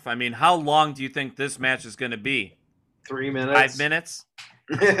off. I mean, how long do you think this match is going to be? 3 minutes. 5 minutes?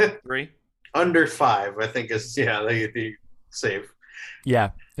 3? Under 5, I think is they safe.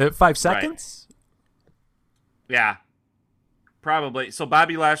 Yeah, 5 seconds. Right. Yeah, probably. So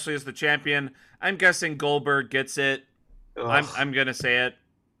Bobby Lashley is the champion. I'm guessing Goldberg gets it. I'm gonna say it.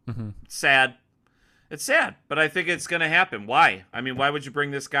 Mm-hmm. It's sad. It's sad, but I think it's gonna happen. Why? I mean, why would you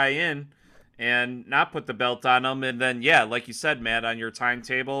bring this guy in and not put the belt on him, and then like you said, Matt, on your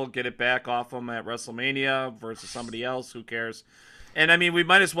timetable, get it back off him at WrestleMania versus somebody else? Who cares? And I mean, we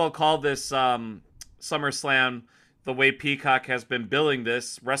might as well call this SummerSlam the way Peacock has been billing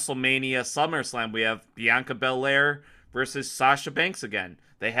this, WrestleMania SummerSlam. We have Bianca Belair versus Sasha Banks again.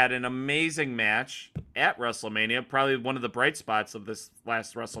 They had an amazing match at WrestleMania, probably one of the bright spots of this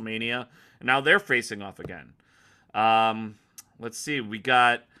last WrestleMania, and now they're facing off again. Let's see, we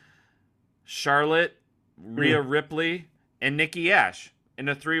got Charlotte, Rhea Ripley, and Nikki Ash in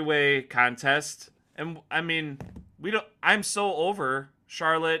a 3-way contest. And I mean, I'm so over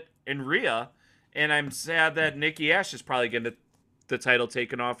Charlotte and Rhea, and I'm sad that Nikki Ash is probably getting the title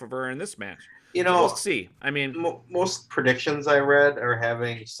taken off of her in this match. So we'll see. I mean, most predictions I read are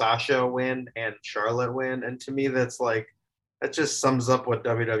having Sasha win and Charlotte win, and to me, that just sums up what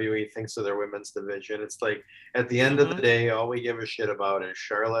WWE thinks of their women's division. It's like at the end of the day, all we give a shit about is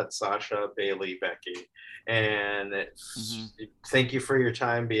Charlotte, Sasha, Bayley, Becky, and thank you for your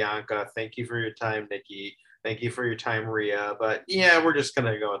time, Bianca. Thank you for your time, Nikki. Thank you for your time, Rhea. But we're just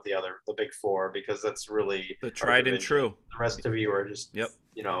gonna go with the big 4 because that's really the tried and true. The rest of you are just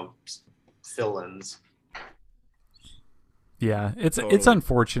fill-ins. Yeah, it's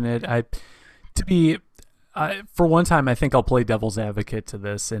unfortunate. For one time, I think I'll play devil's advocate to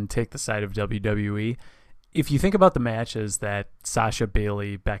this and take the side of WWE. If you think about the matches that Sasha,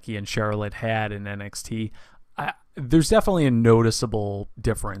 Bayley, Becky, and Charlotte had in NXT, there's definitely a noticeable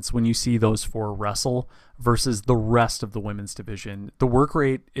difference when you see those 4 wrestle versus the rest of the women's division. The work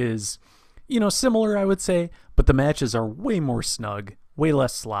rate is, similar, I would say, but the matches are way more snug, way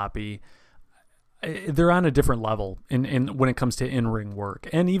less sloppy. They're on a different level in when it comes to in-ring work,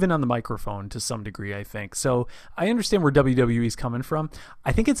 and even on the microphone to some degree, I think. So I understand where WWE is coming from.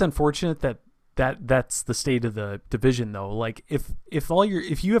 I think it's unfortunate that's the state of the division, though. Like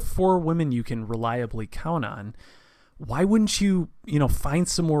if you have 4 women you can reliably count on, why wouldn't you find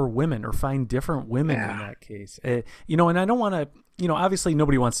some more women or find different women in that case? And I don't want to, obviously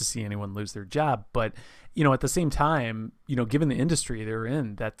nobody wants to see anyone lose their job, but at the same time, given the industry they're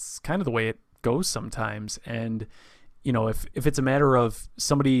in, that's kind of the way it goes sometimes. And if it's a matter of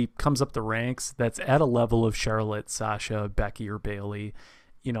somebody comes up the ranks that's at a level of Charlotte, Sasha, Becky, or Bayley,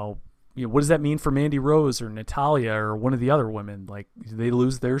 what does that mean for Mandy Rose or Natalya or one of the other women? Like, do they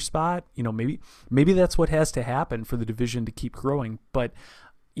lose their spot? Maybe that's what has to happen for the division to keep growing. But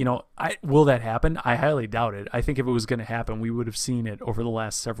will that happen? I highly doubt it. I think if it was going to happen, we would have seen it over the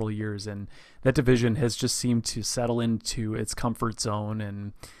last several years, and that division has just seemed to settle into its comfort zone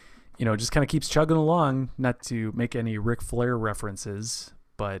and just kind of keeps chugging along. Not to make any Ric Flair references,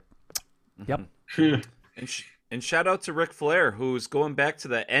 but yep. And shout out to Ric Flair, who's going back to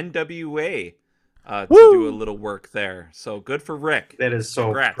the NWA to do a little work there. So good for Rick. That is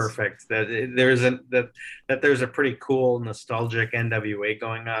so perfect. That there's a pretty cool nostalgic NWA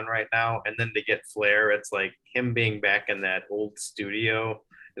going on right now, and then to get Flair, it's like him being back in that old studio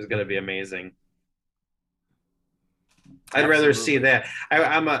is going to be amazing. I'd rather see that.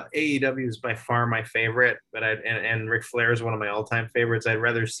 AEW is by far my favorite, but and Ric Flair is one of my all-time favorites. I'd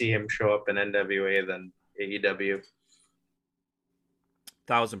rather see him show up in NWA than AEW.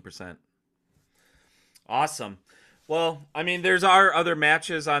 1000%. Awesome. Well, I mean, there's our other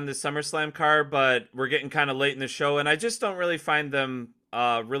matches on the SummerSlam card, but we're getting kind of late in the show, and I just don't really find them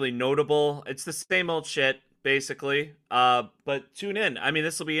really notable. It's the same old shit, basically. But tune in. I mean,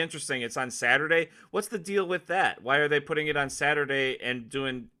 this will be interesting. It's on Saturday. What's the deal with that? Why are they putting it on Saturday and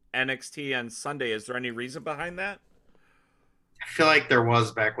doing NXT on Sunday? Is there any reason behind that? I feel like there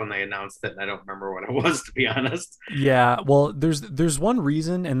was back when they announced it, and I don't remember what it was, to be honest. Yeah, well, there's one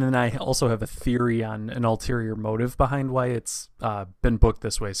reason, and then I also have a theory on an ulterior motive behind why it's been booked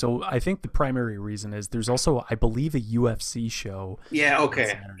this way. So I think the primary reason is there's also, I believe, a UFC show. Yeah,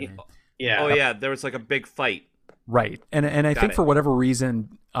 okay. Yeah. Oh, yeah, there was like a big fight. Right. And I think it. for whatever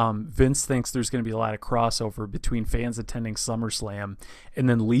reason, Vince thinks there's going to be a lot of crossover between fans attending SummerSlam and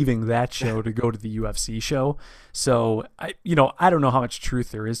then leaving that show to go to the UFC show. So, I don't know how much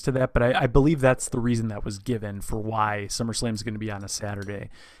truth there is to that, but I believe that's the reason that was given for why SummerSlam is going to be on a Saturday.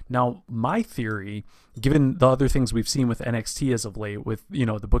 Now, my theory, given the other things we've seen with NXT as of late, with,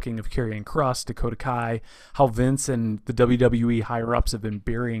 the booking of Karrion Kross, Dakota Kai, how Vince and the WWE higher-ups have been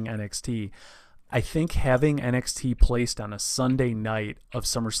burying NXT, I think having NXT placed on a Sunday night of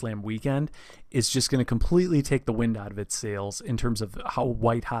SummerSlam weekend is just going to completely take the wind out of its sails in terms of how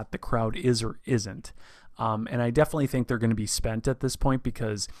white hot the crowd is or isn't. And I definitely think they're going to be spent at this point,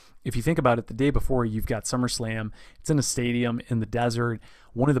 because if you think about it, the day before you've got SummerSlam, it's in a stadium in the desert,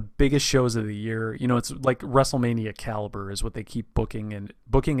 one of the biggest shows of the year. It's like WrestleMania caliber is what they keep booking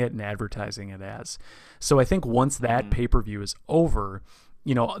it and advertising it as. So I think once that pay-per-view is over,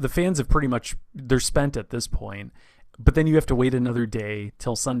 the fans have they're spent at this point, but then you have to wait another day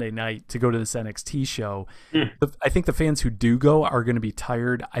till Sunday night to go to this NXT show. I think the fans who do go are going to be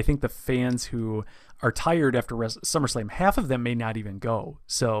tired. I think the fans who are tired after SummerSlam, half of them may not even go.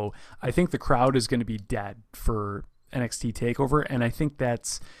 So I think the crowd is going to be dead for NXT TakeOver. And I think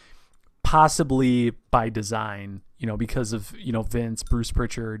that's possibly by design, because of, Vince, Bruce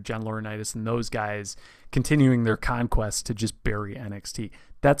Pritchard, John Laurinaitis, and those guys continuing their conquest to just bury NXT.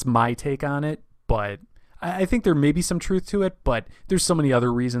 That's my take on it, but I think there may be some truth to it, but there's so many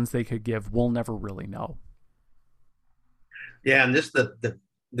other reasons they could give. We'll never really know. Yeah, and just the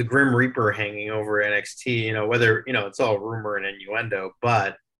Grim Reaper hanging over NXT, whether, it's all rumor and innuendo,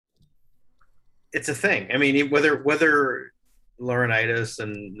 but it's a thing. I mean, whether Laurinaitis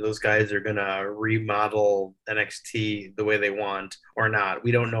and those guys are going to remodel NXT the way they want or not,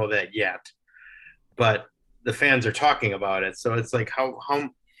 we don't know that yet. But the fans are talking about it. So it's like, how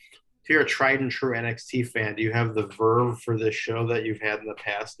if you're a tried and true NXT fan, do you have the verve for this show that you've had in the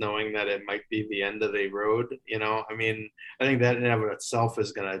past, knowing that it might be the end of the road? I mean, I think that in and of itself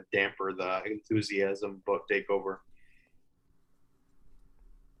is going to damper the enthusiasm about TakeOver.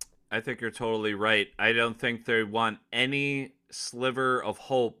 I think you're totally right. I don't think they want any sliver of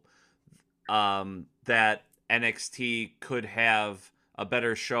hope that NXT could have a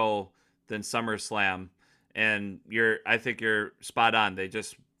better show than SummerSlam. And I think you're spot on. They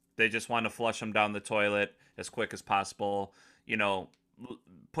just want to flush them down the toilet as quick as possible.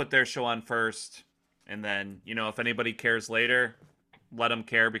 Put their show on first, and then if anybody cares later, let them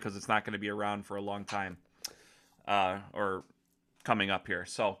care, because it's not going to be around for a long time, or coming up here.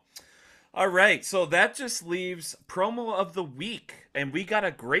 So, all right. So that just leaves promo of the week, and we got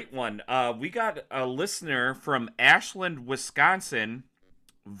a great one. We got a listener from Ashland, Wisconsin,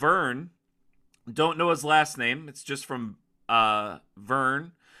 Vern. Don't know his last name. It's just from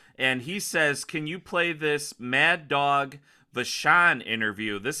Vern. And he says, can you play this Mad Dog Vachon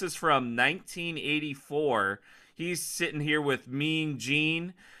interview? This is from 1984. He's sitting here with Mean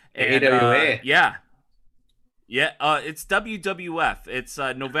Gene. And, AWA. Yeah. It's WWF. It's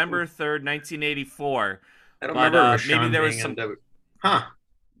November 3rd, 1984. I don't remember Vachon maybe there was being some... Huh.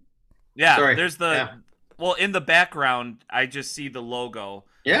 Yeah, Sorry. there's the... Yeah. Well, in the background, I just see the logo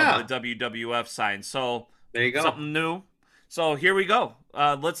of the WWF sign. So there you go. Something new. So here we go.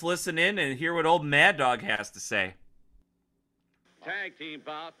 Let's listen in and hear what old Mad Dog has to say. Tag team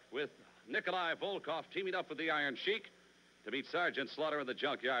bout with Nikolai Volkov teaming up with the Iron Sheik to meet Sergeant Slaughter and the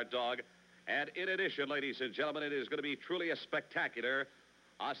Junkyard Dog. And in addition, ladies and gentlemen, it is going to be truly a spectacular,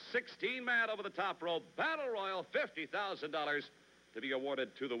 a 16-man over-the-top rope battle royal, $50,000 to be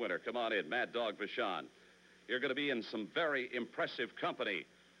awarded to the winner. Come on in, Mad Dog Vachon. You're going to be in some very impressive company.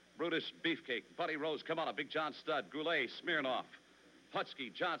 Brutus Beefcake, Buddy Rose, Kamala, Big John Studd, Goulet, Smirnoff,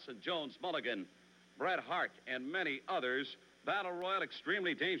 Putski, Johnson, Jones, Mulligan, Bret Hart, and many others. Battle Royal,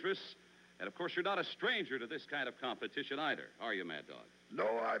 extremely dangerous. And, of course, you're not a stranger to this kind of competition either, are you, Mad Dog? No,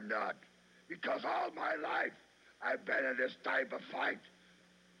 I'm not. Because all my life, I've been in this type of fight.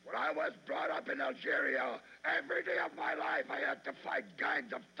 When I was brought up in Algeria, every day of my life, I had to fight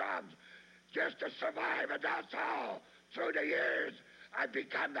gangs of thugs just to survive, and that's all. Through the years, I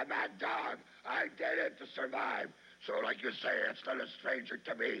become the Mad Dog. I did it to survive. So like you say, it's not a stranger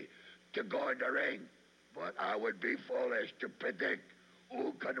to me to go in the ring. But I would be foolish to predict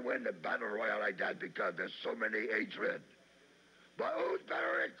who can win the battle royal like that because there's so many hatred. But who's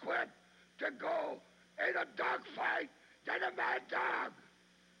better equipped to go in a dogfight than a Mad Dog?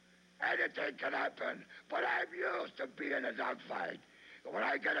 Anything can happen, but I'm used to being in a dogfight. When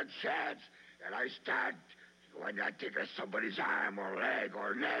I get a chance and I start, when I take somebody's arm or leg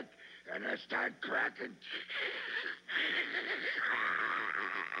or neck, and I start cracking.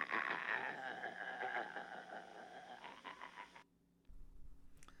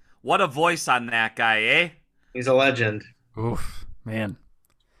 What a voice on that guy, eh? He's a legend. Oof, man.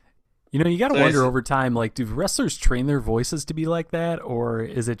 You know, you got to So wonder is- over time, like, do wrestlers train their voices to be like that, or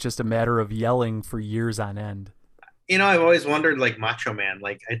is it just a matter of yelling for years on end? You know, I've always wondered, like Macho Man,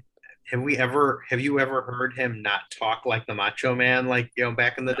 like, have you ever heard him not talk like the Macho Man, like, you know,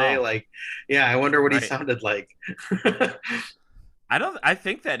 back in the day? No. Like, yeah, I wonder what Right. he sounded like. I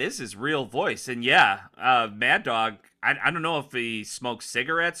think that is his real voice. And yeah, Mad Dog, I don't know if he smokes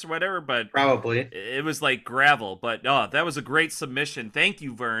cigarettes or whatever, but Probably. it was like gravel. But that was a great submission. Thank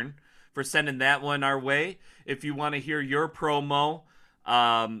you, Vern, for sending that one our way. If you want to hear your promo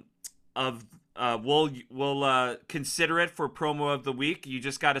we'll consider it for promo of the week. You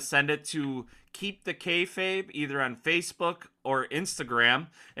just got to send it to Keep the Kayfabe either on Facebook or Instagram.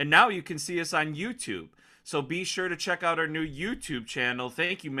 And now you can see us on YouTube. So be sure to check out our new YouTube channel.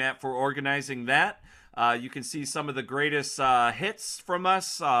 Thank you, Matt, for organizing that. You can see some of the greatest hits from us,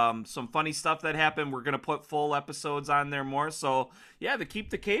 some funny stuff that happened. We're going to put full episodes on there more. So, yeah, the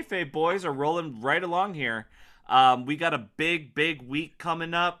Keep the Kayfabe boys are rolling right along here. We got a big week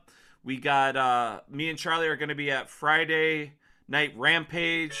coming up. We got me and Charlie are going to be at Friday Night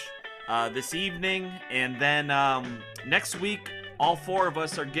Rampage this evening. And then next week, all four of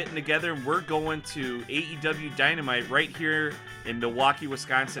us are getting together and we're going to AEW Dynamite right here in Milwaukee,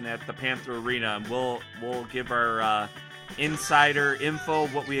 Wisconsin at the Panther Arena. And we'll give our insider info,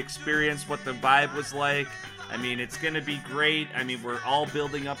 what we experienced, what the vibe was like. I mean, it's going to be great. I mean, we're all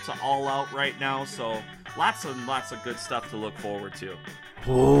building up to All Out right now. So lots and lots of good stuff to look forward to.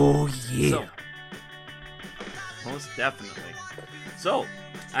 Oh, yeah. So, most definitely. So,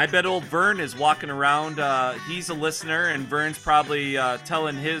 I bet old Vern is walking around. He's a listener, and Vern's probably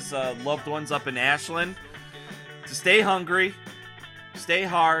telling his loved ones up in Ashland to stay hungry, stay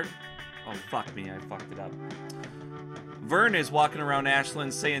hard. Oh, fuck me, I fucked it up. Vern is walking around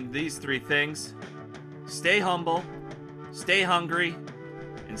Ashland saying these three things. Stay humble, stay hungry,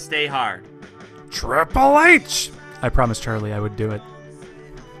 and stay hard. Triple H! I promised Charlie I would do it.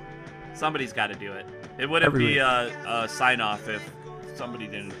 Somebody's got to do it. It wouldn't be a sign-off if somebody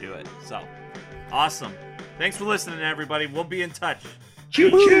didn't do it. So, awesome. Thanks for listening, everybody. We'll be in touch.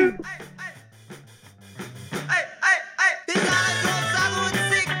 Choo-choo! Hey, hey.